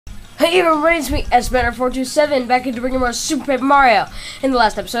Hey everybody, it's me, SBanner427, back into bringing more Super Paper Mario. In the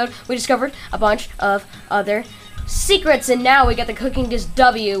last episode, we discovered a bunch of other secrets, and now we got the cooking disc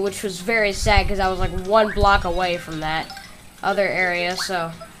W, which was very sad because I was like one block away from that other area,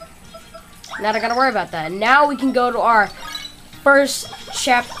 so not gotta worry about that. Now we can go to our first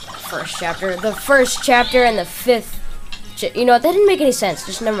chapter, the first chapter and the fifth. You know what? That didn't make any sense.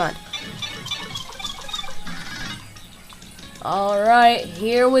 Just never mind. Alright,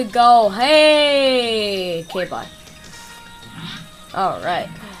 here we go. Hey! Okay, bye. Alright.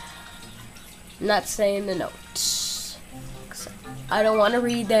 Not saying the notes. I don't want to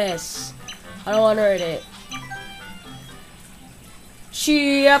read this. I don't want to read it.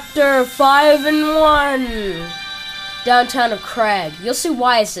 Chapter 5 and 1. Downtown of Crag. You'll see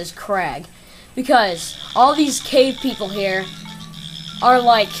why it says Crag. Because all these cave people here are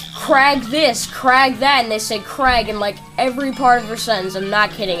like, Crag this, Crag that, and they say Crag in like every part of their sentence. I'm not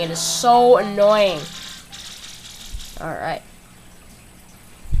kidding, it is so annoying. Alright.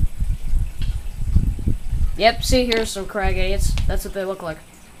 Yep, see, here's some Crag idiots. That's what they look like.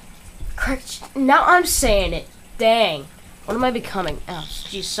 Crag, now I'm saying it. Dang. What am I becoming? Oh,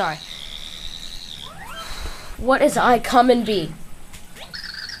 geez, sorry. What is I come and be?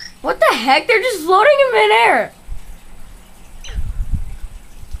 What the heck? They're just floating in midair.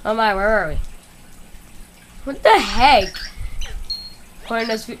 Oh my, where are we? What the heck?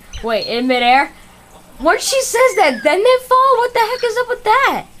 Wait, in midair? Once she says that, then they fall? What the heck is up with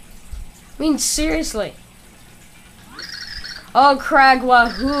that? I mean, seriously. Oh, Crag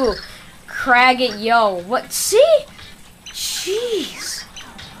wahoo. Crag it yo. What? See? Jeez.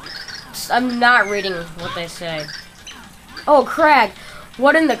 I'm not reading what they say. Oh, Crag.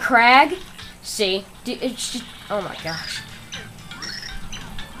 What in the Crag? See? It's just, oh my gosh.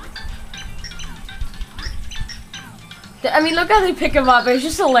 I mean, look how they pick him up. It's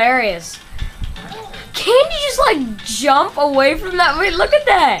just hilarious. Can't you just, like, jump away from that? Wait, look at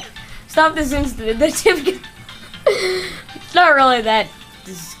that. Stop this instant. The tip. It's not really that.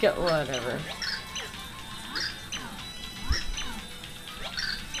 Whatever.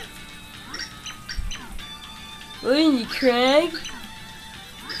 What in you, Crag?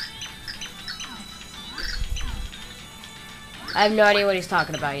 I have no idea what he's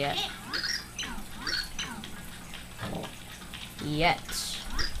talking about yet.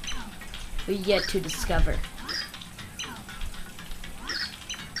 We're yet to discover.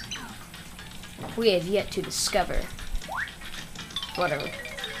 We have yet to discover. Whatever.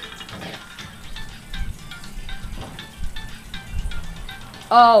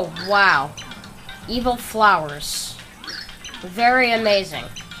 Oh, wow. Evil flowers. Very amazing.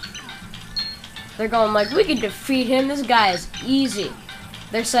 They're going like, we can defeat him. This guy is easy.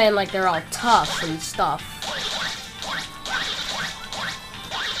 They're saying like they're all tough and stuff.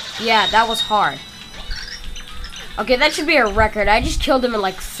 Yeah, that was hard. Okay, that should be a record. I just killed him in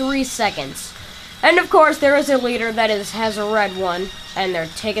like 3 seconds. And of course, there is a leader that has a red one, and they're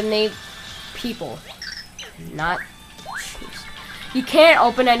taking the people. Not. Jeez. You can't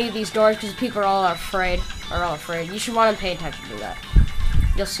open any of these doors because people are all afraid. You should want to pay attention to that.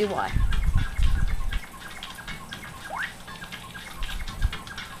 You'll see why.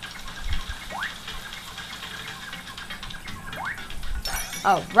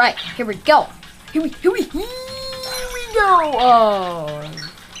 Oh, right. Here we go. Here we go.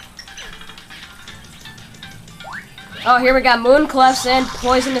 Oh, here we got moon clefts and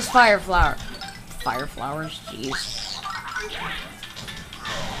poisonous fire flower. Fire flowers, jeez.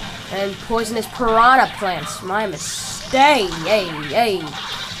 And poisonous piranha plants. My mistake. Yay.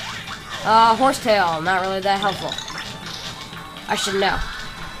 Horsetail. Not really that helpful. I should know.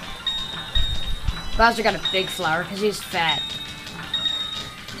 Bowser got a big flower because he's fat.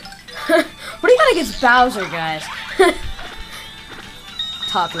 What do you got against Bowser, guys?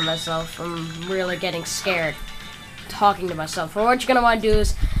 Talking to myself. I'm really getting scared. Talking to myself. Well, what you're gonna want to do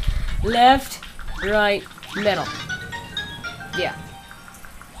is left, right, middle. Yeah.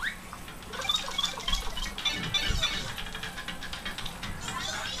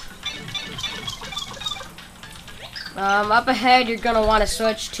 Up ahead, you're gonna want to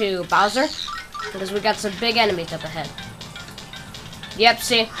switch to Bowser because we got some big enemies up ahead. Yep,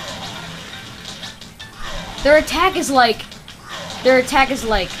 see? Their attack is like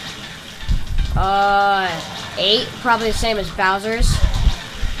 8, probably the same as Bowser's.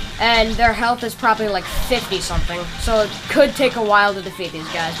 And their health is probably like 50 something. So it could take a while to defeat these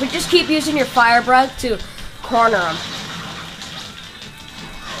guys. But just keep using your fire breath to corner them.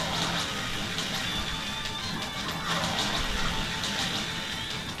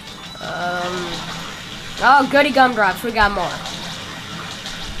 Oh, goody gumdrops, we got more.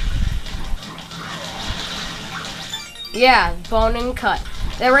 Yeah, bone and cut.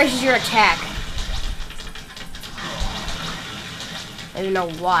 That raises your attack. I don't know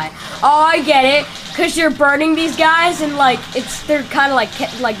why. Oh, I get it. Cause you're burning these guys and like they're kind of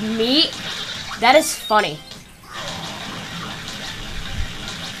like meat. That is funny.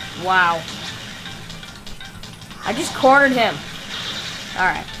 Wow. I just cornered him. All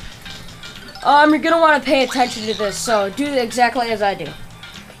right. You're gonna want to pay attention to this. So do exactly as I do.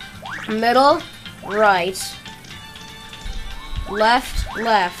 Middle, right, left,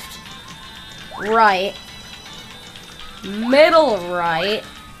 left, right, middle, right,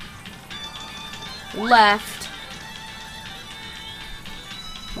 left,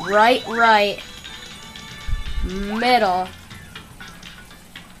 right, right, middle,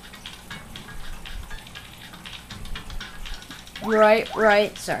 right,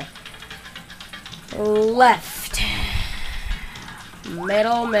 right, sorry, left,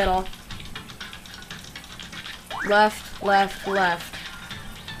 middle, middle, left, left, left,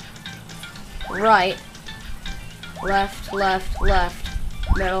 right, left, left, left,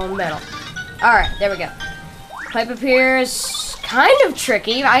 middle, middle. Alright, there we go. Pipe up here is kind of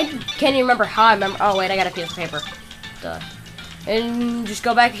tricky. I can't even remember how I remember. Oh, wait, I got a piece of paper. Duh. And just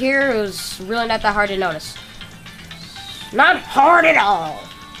go back here. It was really not that hard to notice. Not hard at all.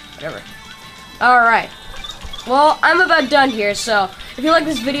 Whatever. Alright. Well, I'm about done here, so if you like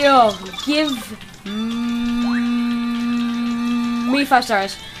this video, give me 5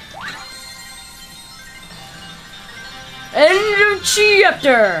 stars. End of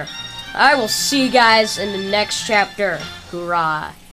chapter. I will see you guys in the next chapter. Hoorah.